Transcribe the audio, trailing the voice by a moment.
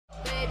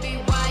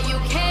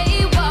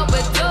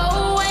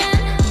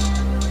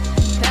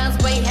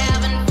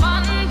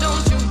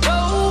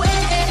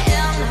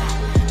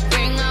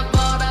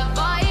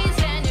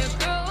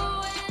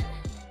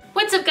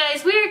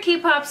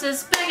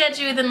sis, back at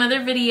you with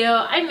another video.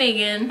 I'm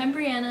Megan. I'm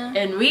Brianna.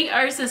 And we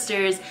are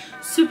sisters,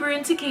 super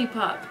into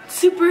K-pop,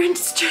 super into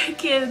Stray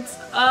Kids.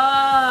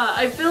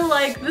 I feel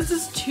like this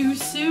is too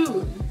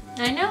soon.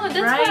 I know, that's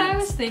right? what I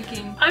was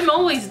thinking. I'm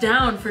always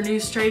down for new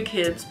Stray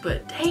Kids,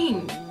 but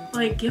dang,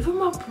 like, give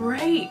them a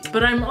break.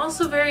 But I'm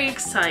also very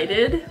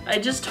excited. I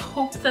just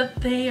hope that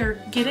they are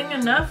getting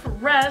enough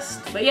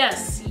rest. But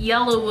yes,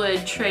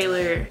 Yellowwood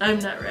trailer. I'm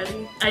not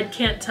ready. I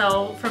can't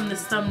tell from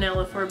this thumbnail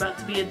if we're about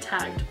to be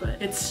attacked,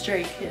 but it's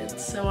Stray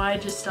Kids, so I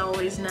just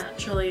always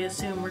naturally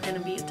assume we're gonna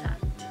be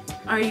attacked.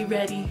 Are you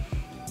ready?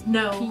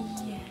 No.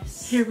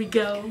 Yes. Here we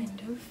go.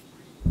 Kind of.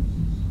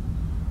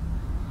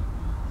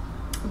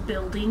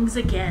 Buildings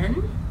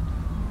again.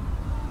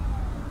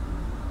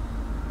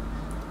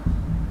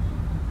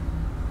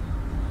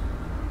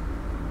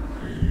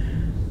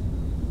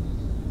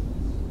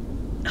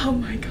 Oh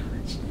my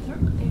gosh.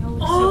 They all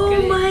look Oh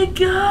so good. my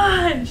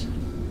gosh.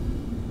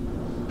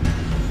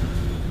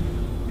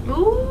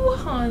 Ooh,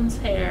 Han's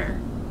hair.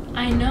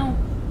 I know.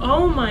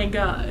 Oh my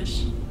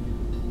gosh.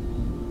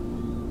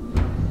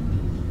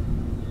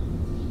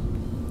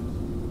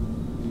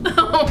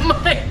 Oh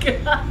my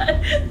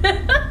god.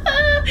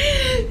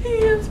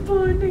 He has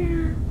blonde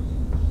hair.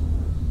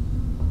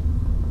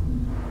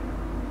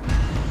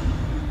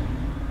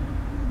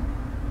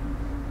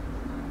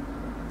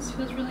 This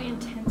feels really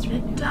intense right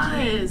It now.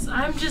 does.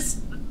 I'm just...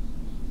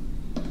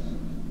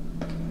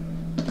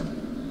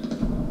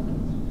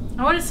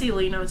 I want to see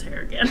Lino's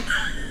hair again.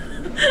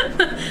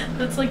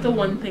 That's like the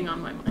one thing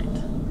on my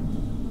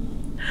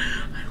mind.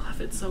 I love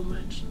it so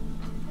much.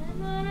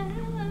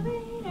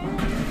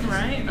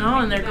 Right? Oh,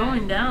 and they're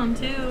going down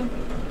too.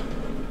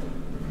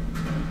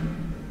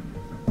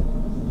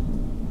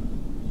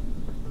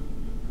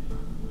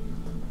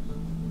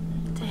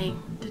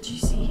 Dang, did you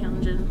see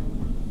Hyunjin?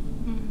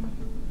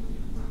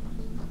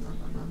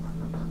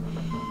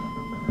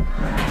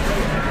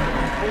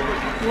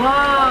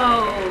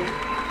 Whoa!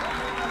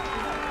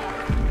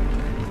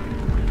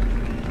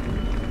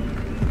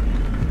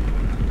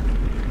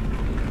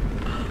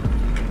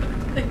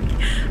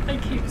 I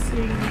keep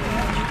seeing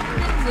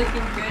It's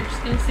looking good.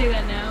 Just gonna say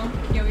that now.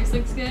 He always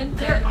looks good.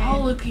 they're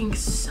all looking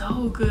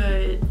so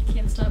good.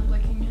 Can't stop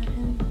looking at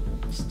him.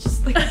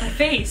 Just look at my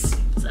face.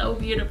 So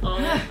beautiful.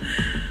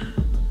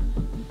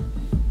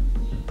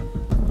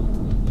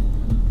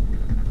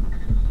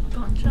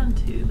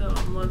 Bonchan too, though.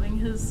 I'm loving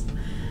his.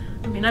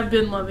 I mean, I've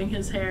been loving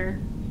his hair.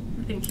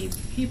 I think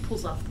he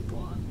pulls off the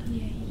blonde.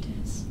 Yeah, he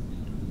does.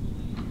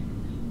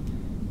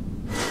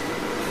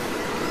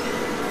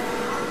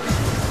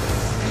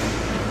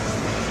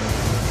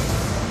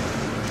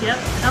 Yep,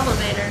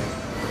 elevator.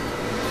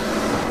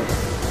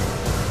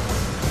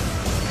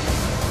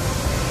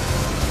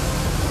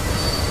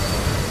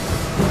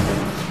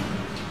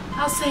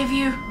 I'll save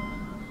you.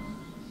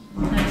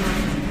 Never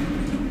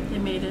mind. They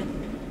made it.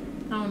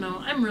 Oh no,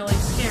 I'm really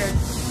scared.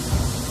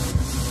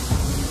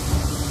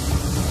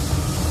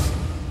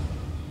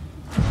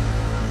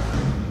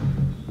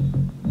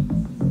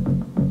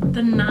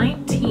 The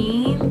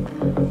 19th?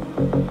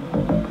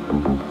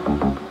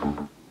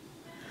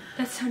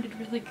 That sounded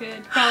really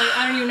good. Probably,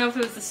 I don't even know if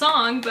it was the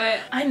song, but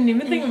I didn't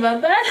even think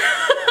about that.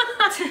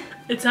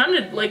 It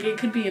sounded like it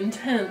could be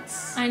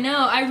intense. I know.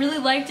 I really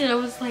liked it. I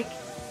was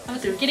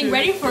getting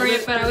ready for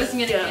it, but I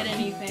wasn't gonna get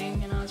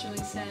anything, and I was really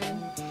sad.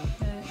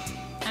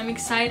 But I'm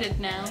excited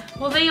now.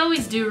 Well, they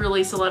always do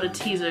release a lot of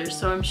teasers,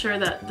 so I'm sure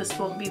that this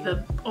won't be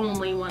the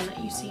only one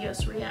that you see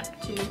us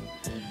react to.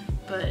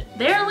 But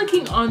they're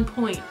looking on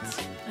point.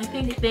 I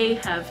think they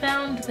have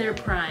found their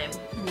prime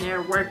and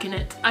they're working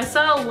it. I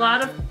saw a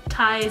lot of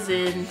ties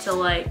in to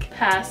like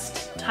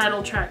past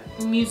title track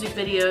music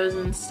videos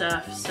and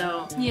stuff,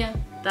 so Yeah.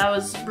 that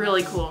was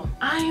really cool.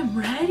 I am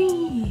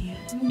ready.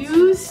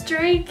 New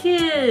Stray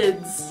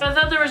Kids. I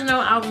thought there was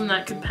no album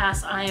that could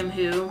pass I Am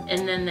Who,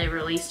 and then they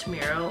released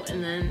Miro,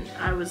 and then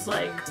I was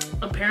like,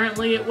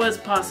 apparently it was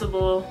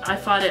possible. I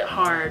fought it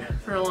hard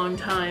for a long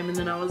time, and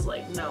then I was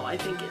like, no, I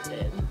think it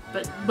did.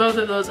 But both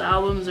of those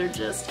albums are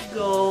just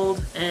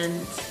gold, and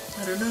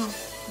I don't know.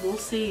 We'll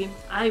see.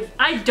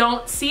 I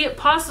don't see it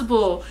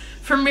possible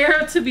for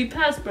Miro to be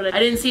passed, but I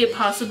didn't see it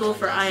possible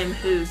for I Am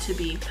Who to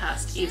be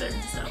passed either,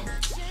 so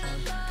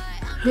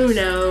who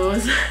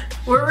knows.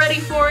 We're ready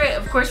for it.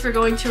 Of course, we're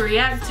going to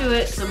react to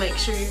it, so make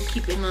sure you're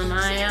keeping an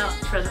eye out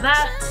for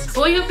that.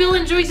 Well, I hope you all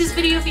enjoyed this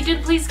video. If you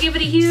did, please give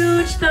it a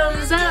huge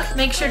thumbs up.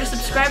 Make sure to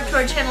subscribe to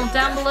our channel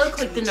down below.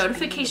 Click the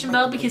notification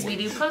bell because we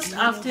do post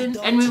often,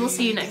 and we will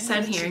see you next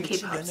time here in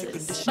K-Pop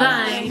Sis.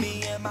 Bye!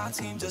 Me and my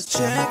team just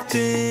checked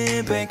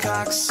in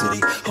Bangkok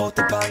City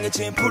호텔 방에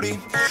짐풀이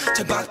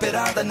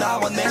창밖배라다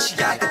나와 내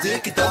시야가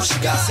듣기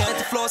도시가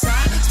Center floors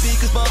high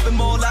speakers bumping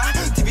M.O.L.A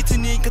TV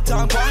트니까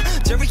tongue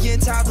Jerry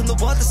and Todd don't know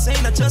what to say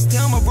I just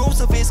tell my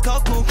rules of his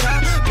cocoon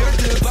crowd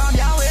별들 밤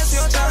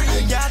야외에서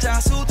여자 야자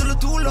수들로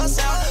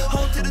둘러싸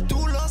호텔을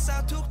둘러싸